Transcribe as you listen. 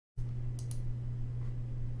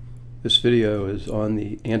This video is on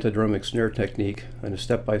the Antidromic Snare Technique and a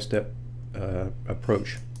step-by-step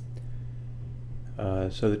approach.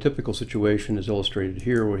 So the typical situation is illustrated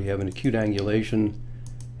here, where you have an acute angulation,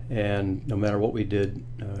 and no matter what we did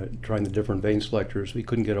trying the different vein selectors, we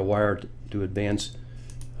couldn't get a wire to advance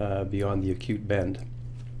beyond the acute bend.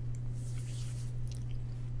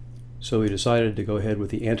 So we decided to go ahead with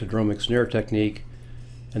the Antidromic Snare Technique,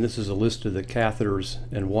 and this is a list of the catheters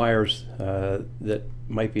and wires that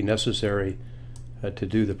might be necessary to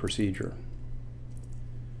do the procedure.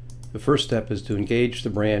 The first step is to engage the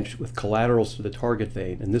branch with collaterals to the target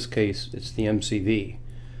vein. In this case, it's the MCV.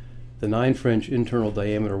 The 9 French internal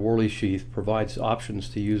diameter Worley sheath provides options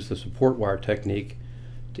to use the support wire technique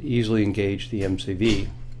to easily engage the MCV.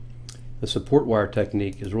 The support wire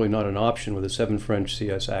technique is really not an option with a 7 French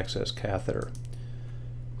CS access catheter.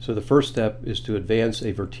 So the first step is to advance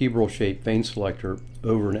a vertebral shaped vein selector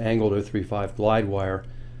over an angled 035 glide wire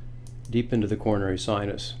deep into the coronary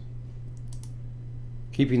sinus.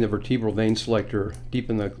 Keeping the vertebral vein selector deep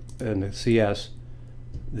in the CS,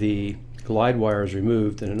 the glide wire is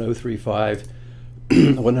removed and an 035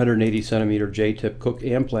 180 centimeter J-tip Cook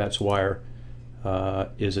Amplatz wire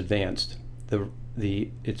is advanced.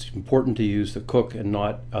 It's important to use the Cook and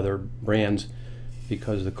not other brands,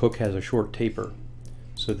 because the Cook has a short taper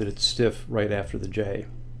so that it's stiff right after the J.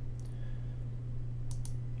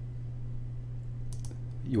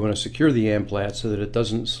 You want to secure the Amplatz so that it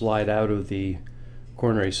doesn't slide out of the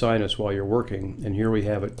coronary sinus while you're working, and here we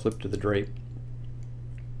have it clipped to the drape.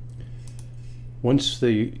 Once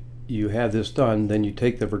you have this done, then you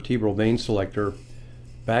take the vertebral vein selector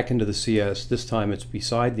back into the CS. This time it's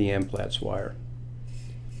beside the Amplatz wire.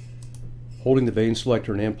 Holding the vein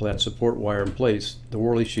selector and Amplatz support wire in place, the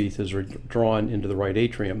Worley sheath is drawn into the right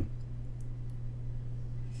atrium.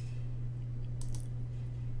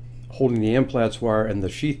 Holding the Amplatz wire and the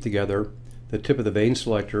sheath together, the tip of the vein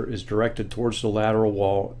selector is directed towards the lateral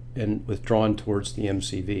wall and withdrawn towards the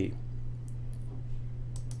MCV.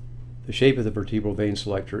 The shape of the vertebral vein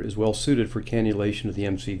selector is well suited for cannulation of the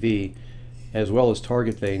MCV, as well as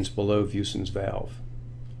target veins below Vuessen's valve.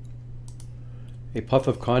 A puff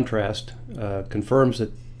of contrast confirms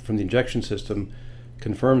that, from the injection system,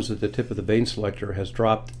 confirms that the tip of the vein selector has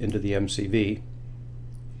dropped into the MCV.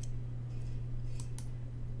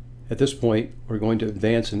 At this point, we're going to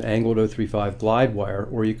advance an angled 035 glide wire,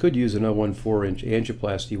 or you could use an 014-inch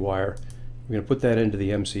angioplasty wire. We're going to put that into the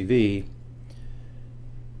MCV,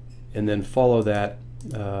 and then follow that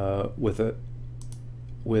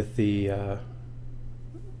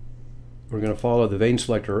we're going to follow the vein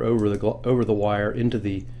selector over the wire into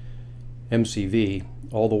the MCV,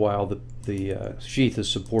 all the while the sheath is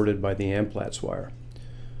supported by the Amplatz wire.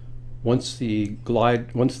 Once the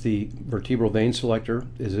vertebral vein selector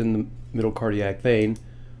is in the middle cardiac vein,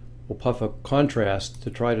 we'll puff a contrast to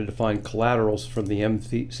try to define collaterals from the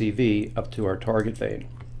MCV up to our target vein.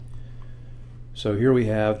 So here we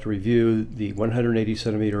have, to review, the 180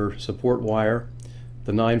 centimeter support wire,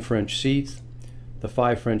 the 9 French sheath, the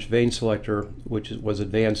 5 French vein selector, which was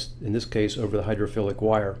advanced in this case over the hydrophilic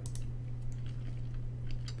wire.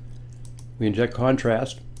 We inject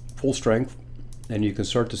contrast, full strength, and you can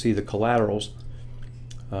start to see the collaterals.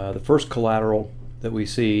 The first collateral that we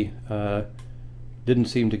see didn't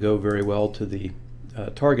seem to go very well to the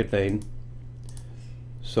target vein,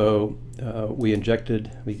 so we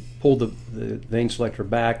pulled the vein selector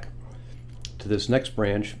back to this next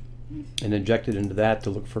branch and injected into that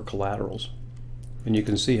to look for collaterals. And you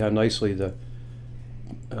can see how nicely the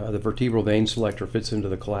vertebral vein selector fits into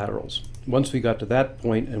the collaterals. Once we got to that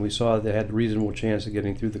point and we saw that they had a reasonable chance of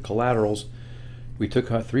getting through the collaterals, we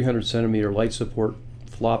took a 300 centimeter light support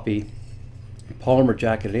floppy polymer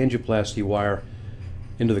jacketed angioplasty wire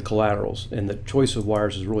into the collaterals, and the choice of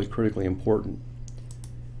wires is really critically important.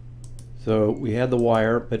 So we had the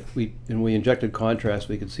wire, but when we injected contrast,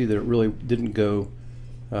 we could see that it really didn't go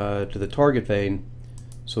to the target vein,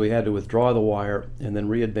 so we had to withdraw the wire and then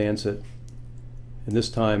re-advance it, and this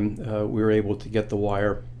time we were able to get the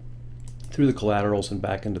wire through the collaterals and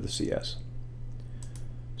back into the CS.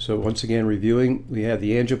 So once again, reviewing, we have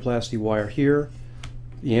the angioplasty wire here,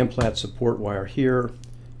 the Amplatz support wire here,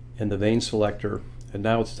 and the vein selector, and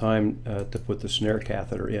now it's time to put the snare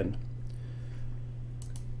catheter in.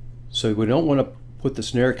 So we don't want to put the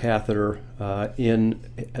snare catheter in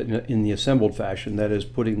the assembled fashion, that is,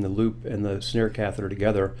 putting the loop and the snare catheter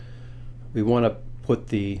together. We want to put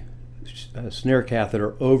the snare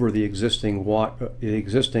catheter over the existing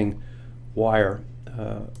wire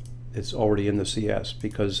it's already in the CS,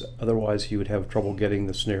 because otherwise you would have trouble getting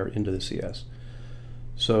the snare into the CS.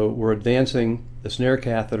 So we're advancing the snare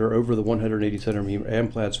catheter over the 180 centimeter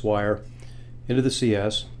Amplatz wire into the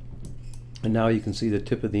CS, and now you can see the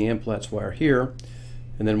tip of the Amplatz wire here,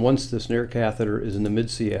 and then once the snare catheter is in the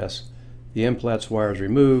mid-CS, the Amplatz wire is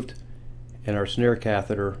removed and our snare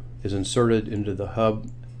catheter is inserted into the hub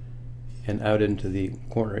and out into the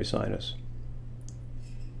coronary sinus.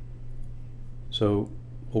 So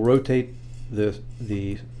we'll rotate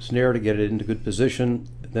the snare to get it into good position,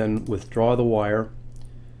 then withdraw the wire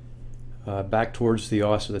back towards the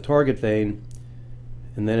os of the target vein,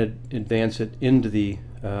 and then advance it into the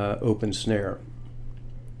open snare.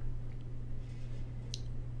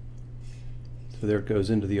 So there it goes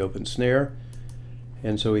into the open snare.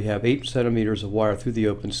 And so we have 8 centimeters of wire through the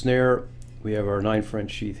open snare. We have our 9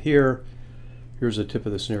 French sheath here. Here's the tip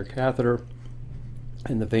of the snare catheter,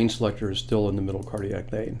 and the vein selector is still in the middle cardiac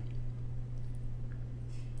vein.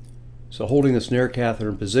 So holding the snare catheter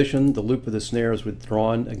in position, the loop of the snare is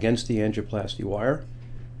withdrawn against the angioplasty wire.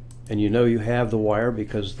 And you know you have the wire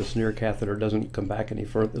because the snare catheter doesn't come back any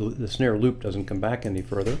further, the snare loop doesn't come back any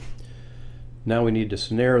further. Now we need to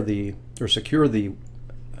secure the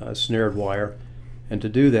snared wire, and to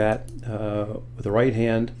do that, with the right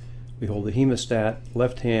hand, we hold the hemostat,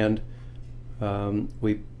 left hand,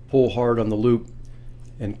 we pull hard on the loop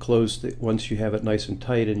and close once you have it nice and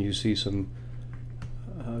tight and you see some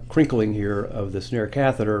crinkling here of the snare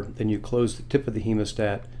catheter, then you close the tip of the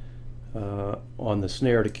hemostat on the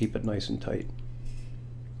snare to keep it nice and tight.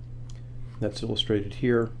 That's illustrated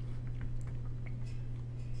here.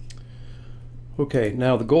 Okay,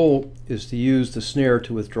 now the goal is to use the snare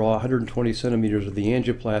to withdraw 120 centimeters of the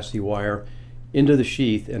angioplasty wire into the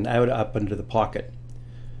sheath and out up into the pocket,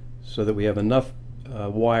 so that we have enough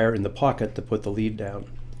wire in the pocket to put the lead down.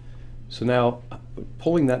 So now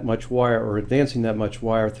pulling that much wire or advancing that much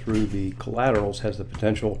wire through the collaterals has the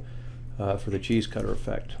potential for the cheese cutter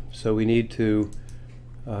effect. So we need to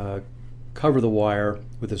cover the wire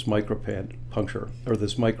with this micropuncture or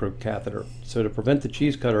this microcatheter. So to prevent the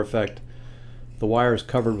cheese cutter effect, the wire is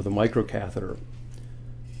covered with a microcatheter.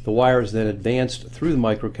 The wire is then advanced through the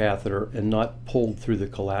microcatheter and not pulled through the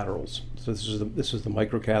collaterals. So this is the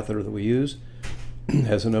microcatheter that we use. It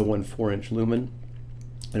has an 0.14-inch lumen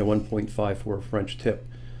and a 1.54 French tip.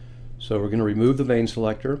 So we're going to remove the vein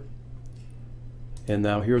selector, and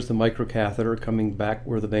now here's the microcatheter coming back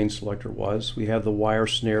where the vein selector was. We have the wire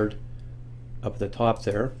snared up at the top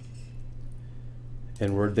there,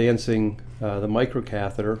 and we're advancing the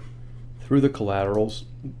microcatheter through the collaterals,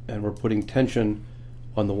 and we're putting tension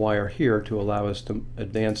on the wire here to allow us to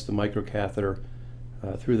advance the microcatheter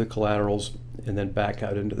through the collaterals and then back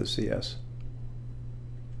out into the CS.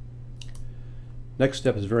 Next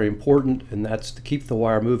step is very important, and that's to keep the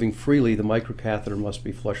wire moving freely. The microcatheter must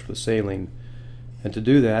be flushed with saline. And to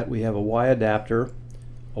do that, we have a Y adapter,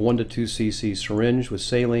 a 1 to 2 cc syringe with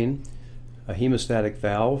saline, a hemostatic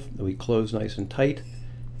valve that we close nice and tight,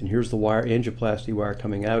 and here's the wire, angioplasty wire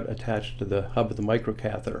coming out attached to the hub of the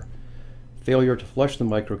microcatheter. Failure to flush the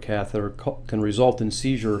microcatheter can result in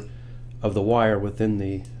seizure of the wire within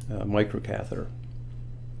the microcatheter.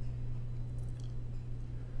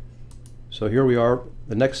 So here we are.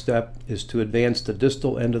 The next step is to advance the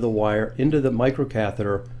distal end of the wire into the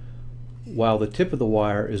microcatheter while the tip of the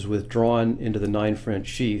wire is withdrawn into the 9 French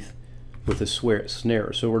sheath with the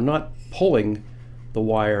snare. So we're not pulling the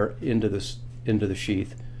wire into the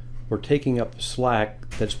sheath. We're taking up the slack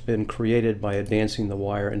that's been created by advancing the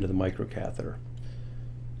wire into the microcatheter.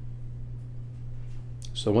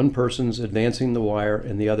 So one person's advancing the wire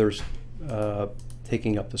and the other's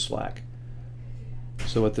taking up the slack.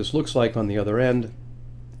 So what this looks like on the other end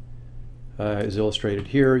is illustrated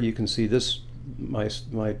here. You can see this,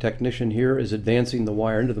 my technician here is advancing the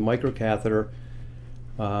wire into the microcatheter,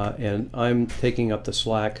 and I'm taking up the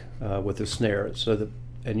slack with the snare.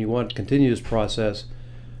 And you want to continue this process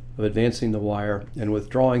of advancing the wire, and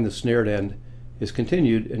withdrawing the snared end is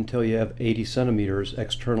continued until you have 80 centimeters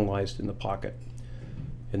externalized in the pocket.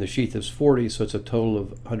 And the sheath is 40, so it's a total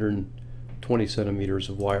of 120 centimeters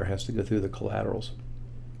of wire has to go through the collaterals.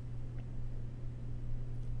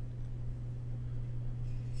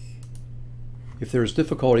 If there's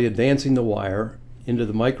difficulty advancing the wire into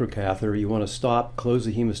the microcatheter, you want to stop, close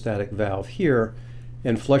the hemostatic valve here,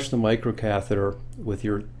 and flush the microcatheter with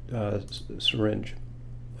your syringe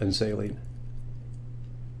and saline.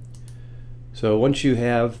 So once you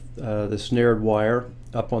have the snared wire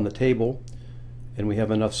up on the table and we have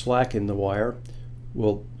enough slack in the wire,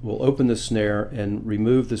 we'll open the snare and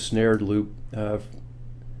remove the snared loop, the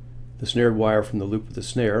snared wire from the loop of the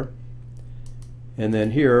snare. And then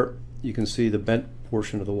here you can see the bent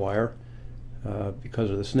portion of the wire because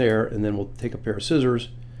of the snare, and then we'll take a pair of scissors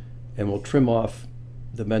and we'll trim off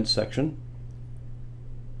the bent section.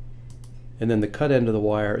 And then the cut end of the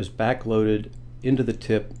wire is backloaded into the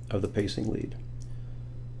tip of the pacing lead.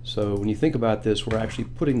 So when you think about this, we're actually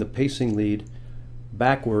putting the pacing lead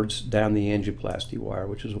backwards down the angioplasty wire,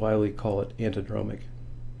 which is why we call it antidromic.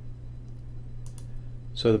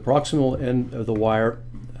 So the proximal end of the wire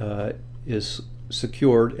is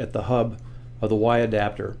secured at the hub of the Y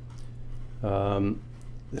adapter, the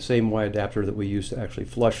same Y adapter that we use to actually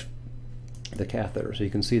flush the catheter. So you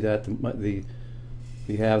can see that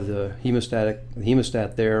we have the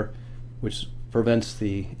hemostat there, which prevents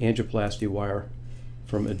the angioplasty wire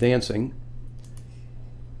from advancing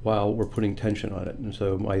while we're putting tension on it. And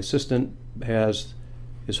so my assistant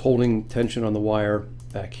is holding tension on the wire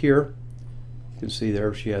back here. You can see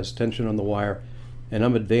there she has tension on the wire, and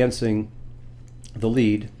I'm advancing the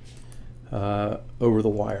lead over the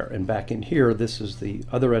wire. And back in here, this is the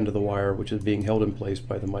other end of the wire, which is being held in place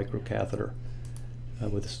by the microcatheter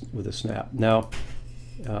with a snap. Now,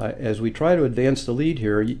 as we try to advance the lead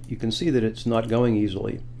here, you can see that it's not going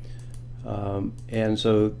easily. And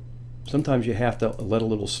so sometimes you have to let a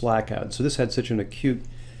little slack out. So this had such an acute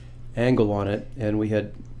angle on it, and we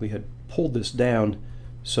had pulled this down,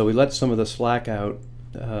 so we let some of the slack out,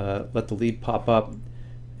 let the lead pop up,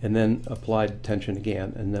 and then applied tension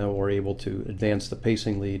again, and now we're able to advance the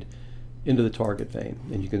pacing lead into the target vein.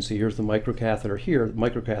 And you can see here's the microcatheter here. The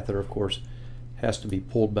microcatheter, of course, has to be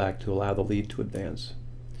pulled back to allow the lead to advance.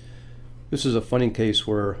 This is a funny case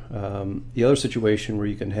where the other situation where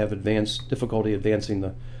you can have difficulty advancing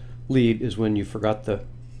the lead is when you forgot to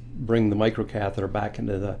bring the microcatheter back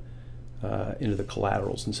into the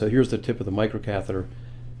collaterals. And so here's the tip of the microcatheter,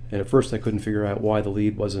 and at first I couldn't figure out why the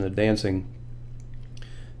lead wasn't advancing,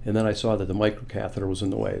 and then I saw that the microcatheter was in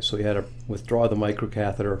the way. So we had to withdraw the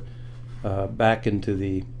microcatheter back into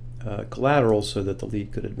the collaterals so that the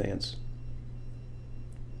lead could advance.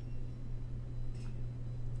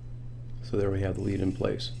 So there we have the lead in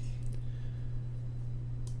place.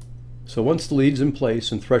 So once the lead's in place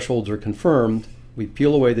and thresholds are confirmed, we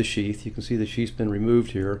peel away the sheath. You can see the sheath's been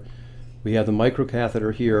removed here. We have the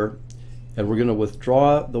microcatheter here, and we're going to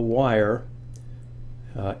withdraw the wire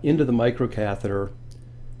into the microcatheter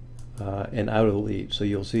and out of the lead. So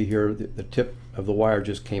you'll see here the tip of the wire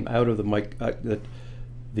just came out of the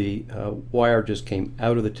wire just came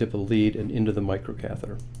out of the tip of the lead and into the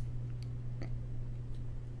microcatheter.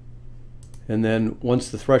 And then once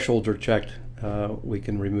the thresholds are checked, we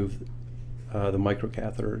can remove the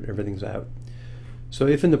microcatheter and everything's out. So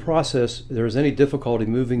if in the process there is any difficulty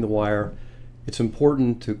moving the wire, it's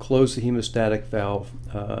important to close the hemostatic valve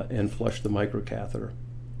and flush the microcatheter.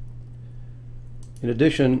 In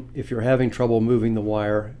addition, if you're having trouble moving the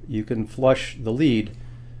wire, you can flush the lead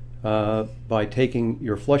by taking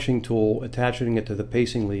your flushing tool, attaching it to the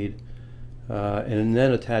pacing lead, and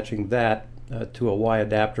then attaching that to a Y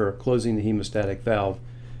adapter, closing the hemostatic valve,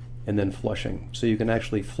 and then flushing. So you can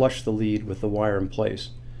actually flush the lead with the wire in place,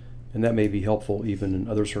 and that may be helpful even in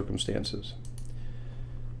other circumstances.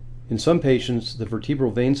 In some patients, the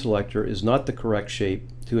vertebral vein selector is not the correct shape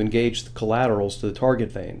to engage the collaterals to the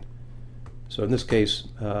target vein. So in this case,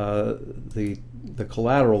 the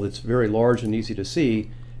collateral that's very large and easy to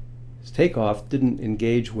see, its takeoff didn't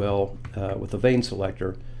engage well with the vein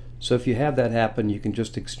selector. So if you have that happen, you can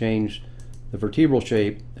just exchange the vertebral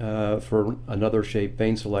shape for another shape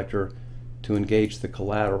vein selector to engage the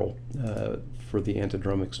collateral for the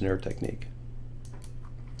antidromic snare technique.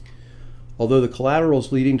 Although the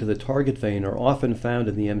collaterals leading to the target vein are often found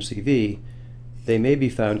in the MCV, they may be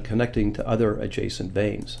found connecting to other adjacent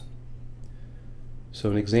veins. So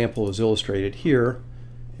an example is illustrated here.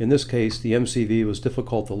 In this case, the MCV was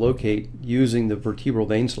difficult to locate using the vertebral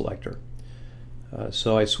vein selector.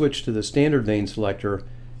 So I switched to the standard vein selector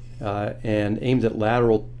and aimed at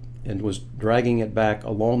lateral and was dragging it back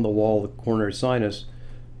along the wall of the coronary sinus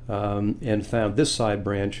and found this side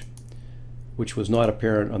branch, which was not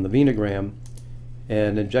apparent on the venogram.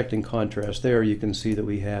 And injecting contrast there, you can see that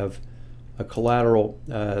we have a collateral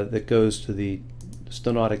that goes to the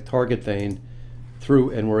stenotic target vein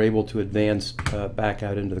through, and we're able to advance back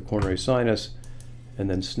out into the coronary sinus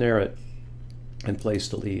and then snare it and place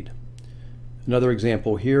the lead. Another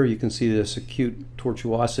example here, you can see this acute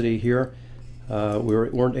tortuosity here. We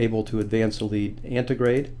weren't able to advance the lead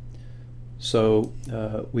antegrade, so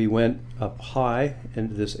we went up high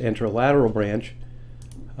into this anterolateral branch,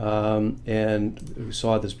 and we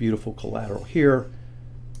saw this beautiful collateral here.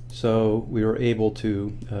 So we were able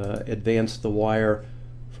to advance the wire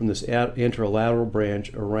from this anterolateral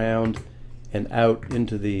branch around and out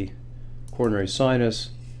into the coronary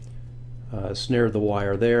sinus, snared the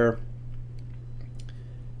wire there,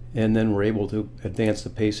 and then we're able to advance the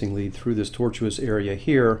pacing lead through this tortuous area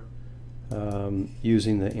here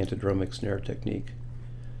using the antidromic snare technique.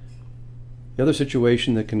 The other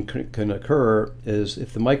situation that can occur is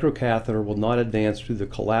if the microcatheter will not advance through the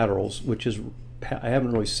collaterals, which is, I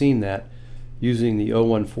haven't really seen that using the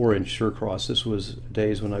 0.14-inch Surcross. This was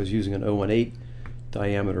days when I was using an 0.18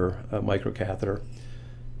 diameter microcatheter.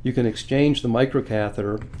 You can exchange the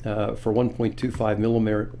microcatheter for 1.25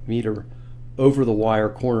 millimeter over the wire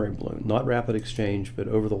coronary balloon, not rapid exchange, but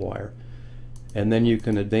over the wire. And then you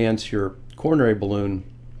can advance your coronary balloon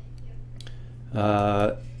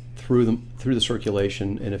through the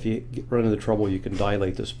circulation, and if you run into trouble, you can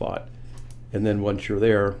dilate the spot. And then once you're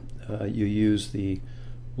there, you use the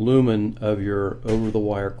lumen of your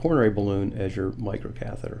over-the-wire coronary balloon as your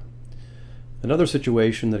microcatheter. Another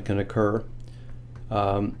situation that can occur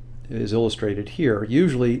is illustrated here.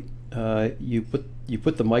 Usually, you put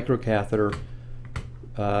the microcatheter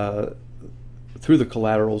through the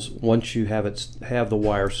collaterals once you have the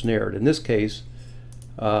wire snared. In this case,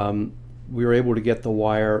 we were able to get the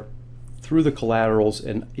wire through the collaterals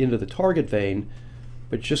and into the target vein,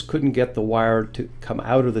 but just couldn't get the wire to come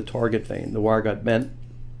out of the target vein. The wire got bent.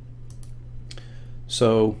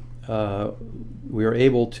 So we were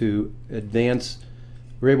able to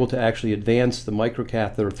actually advance the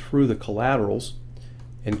microcatheter through the collaterals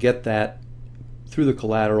and get that through the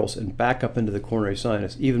collaterals and back up into the coronary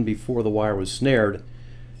sinus even before the wire was snared.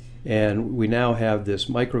 And we now have this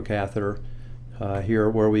microcatheter here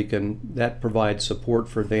where that provides support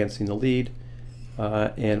for advancing the lead,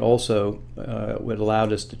 and also it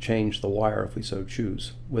allowed us to change the wire if we so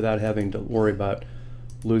choose without having to worry about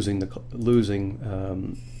losing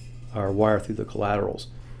our wire through the collaterals.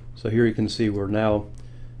 So here you can see we're now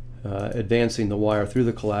advancing the wire through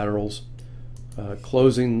the collaterals,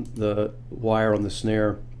 closing the wire on the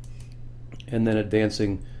snare, and then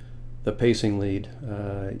advancing the pacing lead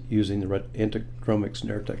using the antidromic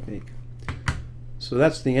snare technique. So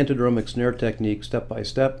that's the antidromic snare technique step by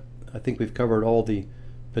step. I think we've covered all the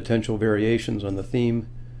potential variations on the theme,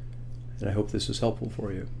 and I hope this is helpful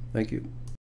for you. Thank you.